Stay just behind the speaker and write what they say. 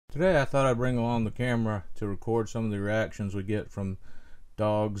Today I thought I'd bring along the camera to record some of the reactions we get from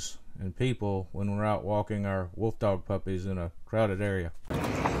dogs and people when we're out walking our Wolfdog puppies in a crowded area.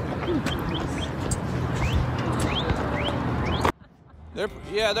 They're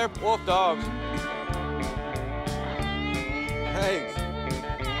wolf dogs. Thanks.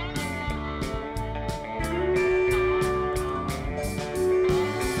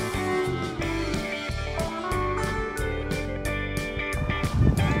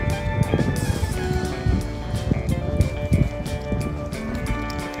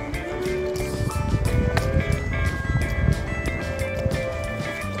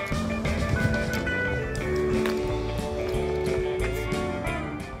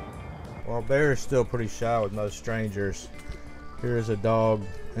 While Bear is still pretty shy with most strangers, here is a dog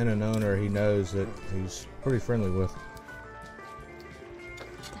and an owner he knows that he's pretty friendly with.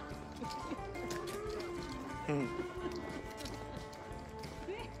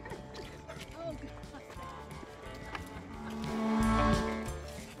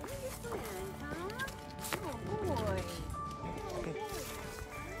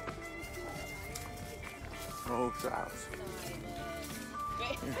 Oh, Silas.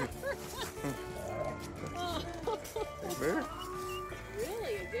 Hey, Bear.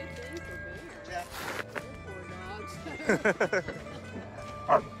 Really a good thing for Bear. Yeah. Poor dogs.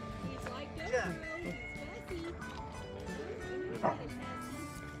 He's like, don't he's fussy.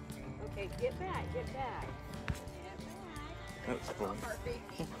 Okay, get back. That's fun.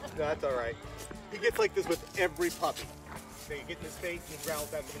 No, that's all right. He gets like this with every puppy. So you get in his face and he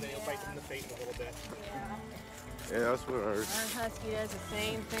growls at them and then he'll bite them in the face a little bit. Yeah, that's what I heard. Our husky does the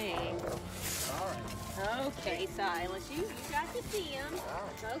same thing. All right. Okay, Silas, you got to see him.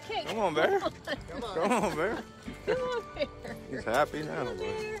 Okay. Come on, Bear. Come on. Come on, Bear. Come on, Bear. He's happy now, Come on, boy.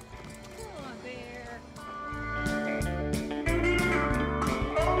 Bear. Come on, Bear.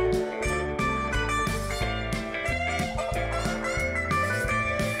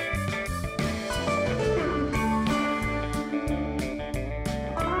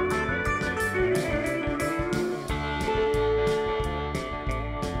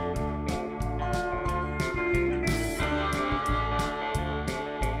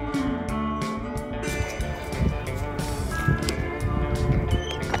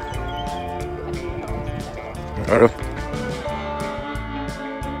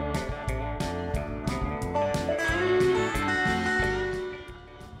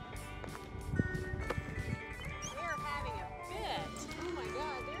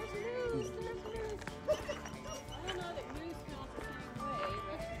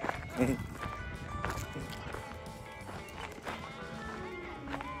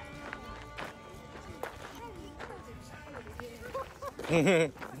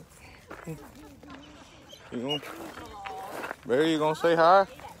 Bear, you gonna say hi?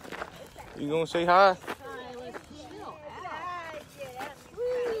 You gonna say hi? Silas, chill out.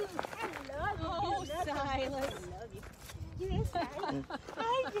 Oh, Silas.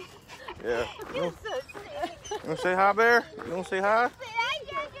 Yeah. You gonna say hi, Bear? You gonna say hi?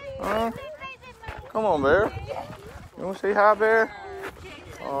 Come on, Bear. You wanna say hi, Bear?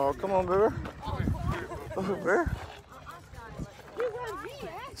 Oh, come on, Bear. Oh, Bear.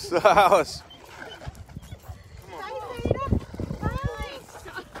 Silas.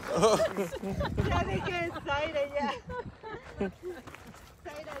 Ya me quedé excited, yeah.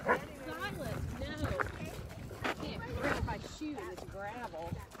 Silas, no. I can't figure out if I shoot in this gravel.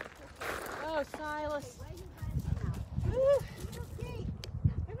 Oh, Silas.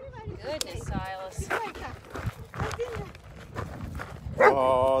 Goodness, Silas.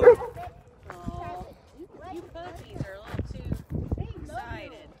 Oh, Oh, you puppies are a little too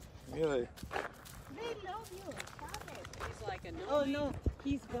excited. really? He's like a Oh no,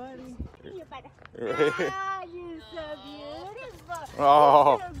 he's funny. Right. You're so beautiful.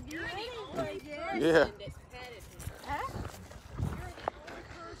 Oh, So beautiful, yes. yeah.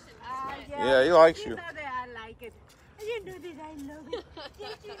 Yeah. Yeah, he likes you. You know that I like it. You know that I love it.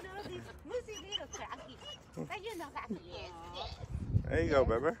 Did you know this? Moosey little cracky. And you know that. Yes. There you go,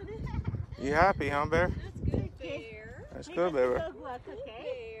 Bear. You happy, huh, Bear? That's good, Bear. That's good, Bear. Good work, okay?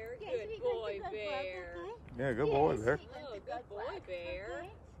 Bear, Yes, good we're boy, going to go Bear. work, Yeah, good boy, Bear. Oh, good boy, Bear.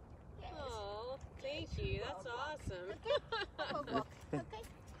 Oh, thank you. That's awesome. okay? Okay.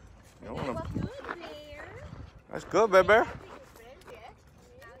 You wanna... Good, Bear. That's good, Bear.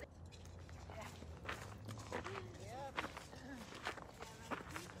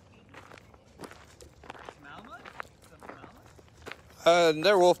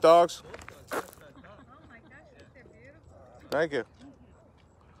 They're wolf dogs. Thank you.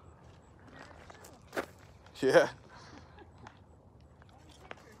 Yeah.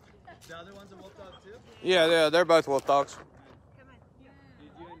 The other one's a Wolfdog too? Yeah, they're both Wolfdogs. Do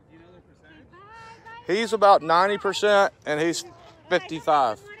you know their percentage? He's about 90% and he's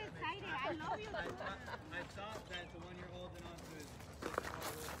 55. I thought that the 1-year-old and on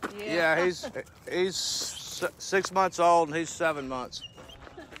to his Yeah, he's 6 months old and he's 7 months.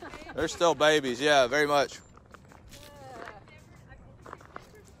 They're still babies, yeah, very much.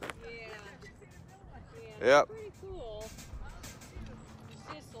 Yep. Pretty cool. It's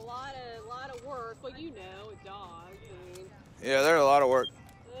just a lot of work. Well, you know, a dog. I mean, Yeah, they're a lot of work.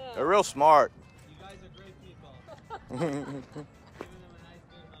 They're real smart. You guys are great people. Giving them a nice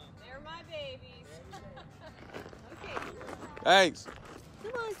good home. they're my babies. Okay. Thanks.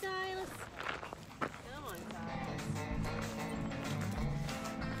 Come on, Silas. Come on,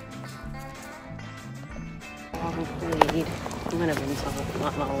 Silas. Lead. One of them's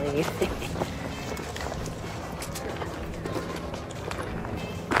not my lead.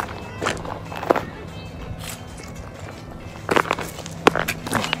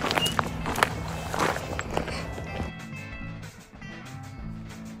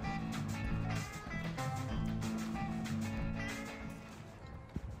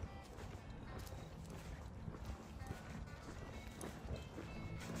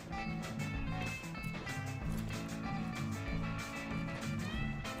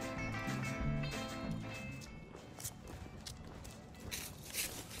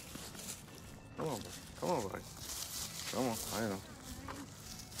 Come on, buddy. Come on, buddy. Come on, I know.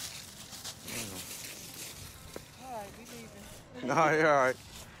 Alright, we leaving. No, you're all right.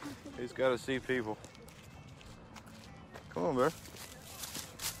 He's got to see people. Come on, bear.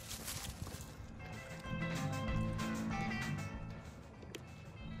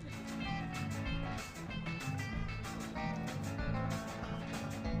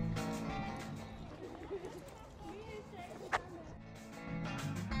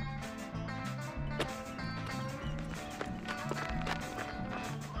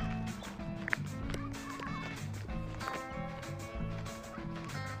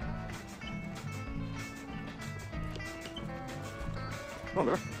 Come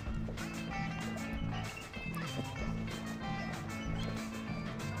on, bear.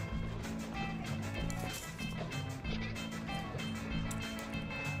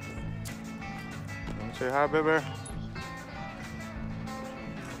 Say hi, bear. Guy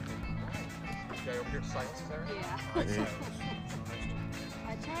over here, Silas, is there? Yeah. Hi, Silas. I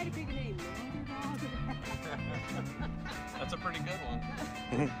tried to pick a name. That's a pretty good one.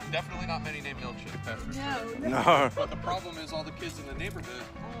 Definitely not many named Milkshake, that's for sure. No. No. But the problem is all the kids in the neighborhood,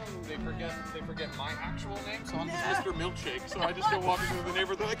 they forget my actual name, so I'm just Mr. Milkshake. So I just go walking through the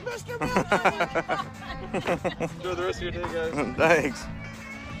neighborhood, they're like, Mr. Milkshake! Enjoy the rest of your day, guys. Thanks.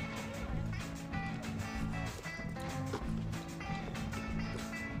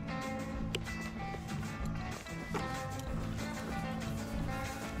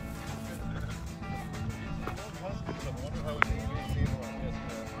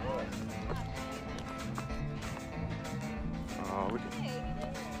 Oh, we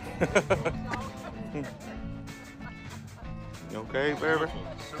You okay, baby?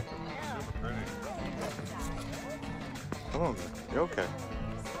 Come on, man. You okay?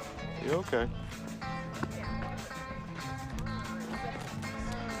 You okay?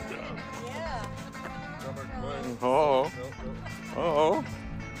 Uh-oh. Uh-oh.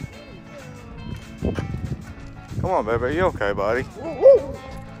 Come on, baby. You okay, buddy?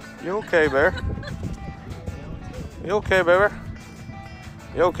 You okay, bear? You okay, baby?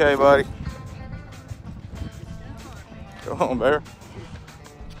 You okay, buddy? Come on, bear.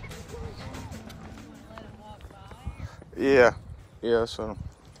 Yeah. Yeah, so.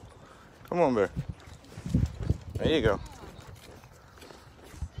 Come on, bear. There you go.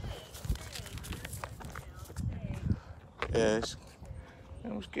 Yes.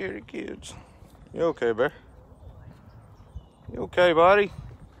 I'm scared of kids. You okay, bear? You okay, buddy?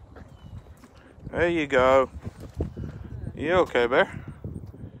 There you go. You okay, bear?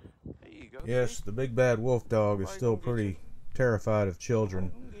 There you go. Yes, the big bad wolf dog is still pretty terrified of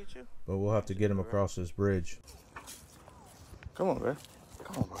children, but we'll have to get him across this bridge. Come on, bear.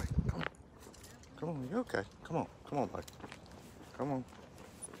 Come on, buddy. Come on. Come on. You okay? Come on. Come on, buddy. Come on.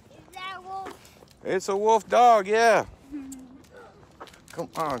 Is that a wolf? It's a wolf dog, yeah. Come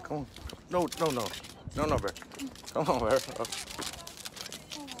on, come on. No, bear. Come on, bear.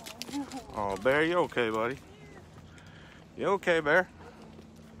 Oh, bear, you okay, buddy? You okay, bear?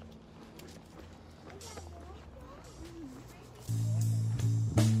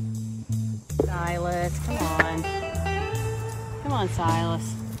 Silas, come on. Come on,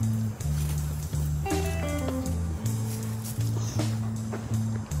 Silas.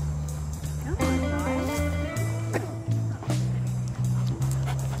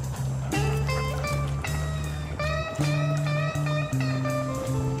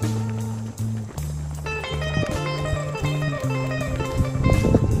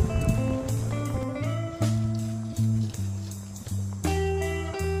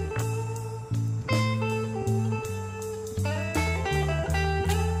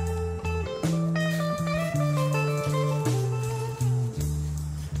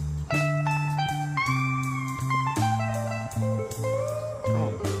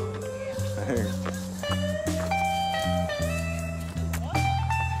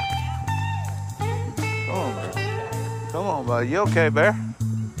 buddy. You okay, bear?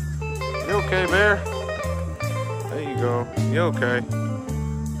 You okay, bear? There you go. You okay?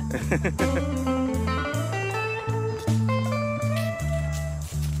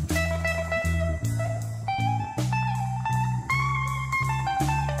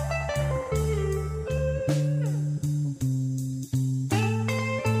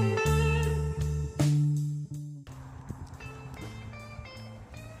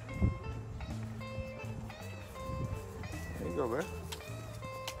 There you go, bear.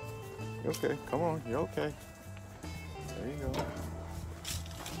 You okay? Come on, you okay? There you go.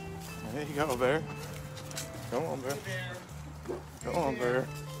 There you go, bear. Come on, bear. Come on, bear.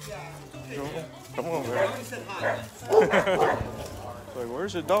 Come on, bear. Like,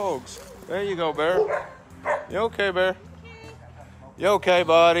 where's the dogs? There you go, bear. You okay, bear? You okay,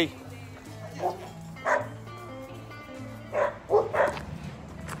 buddy?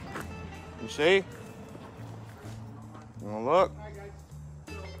 You see? You wanna look? Hi guys.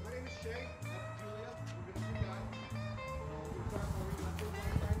 So my name is Shay. That's Julia. We're gonna see guys.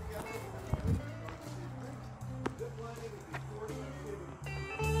 Zip lining is a sporting activity.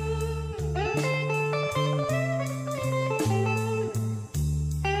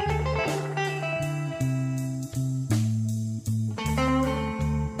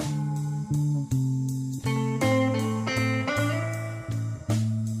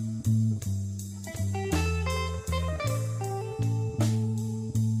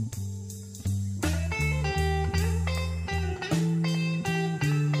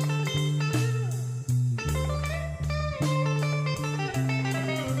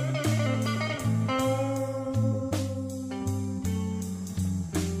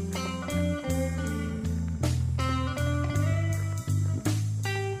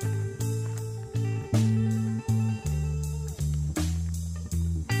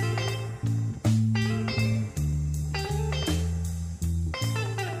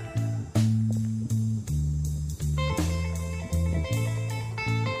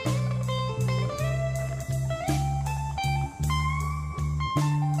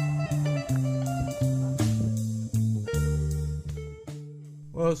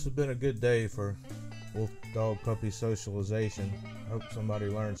 Well, this has been a good day for Wolfdog puppy socialization. I hope somebody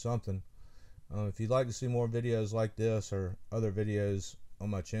learned something. If you'd like to see more videos like this or other videos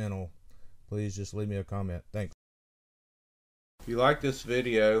on my channel, please just leave me a comment. Thanks. If you like this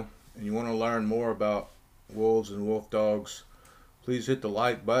video and you want to learn more about wolves and wolf dogs, please hit the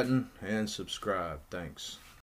like button and subscribe. Thanks.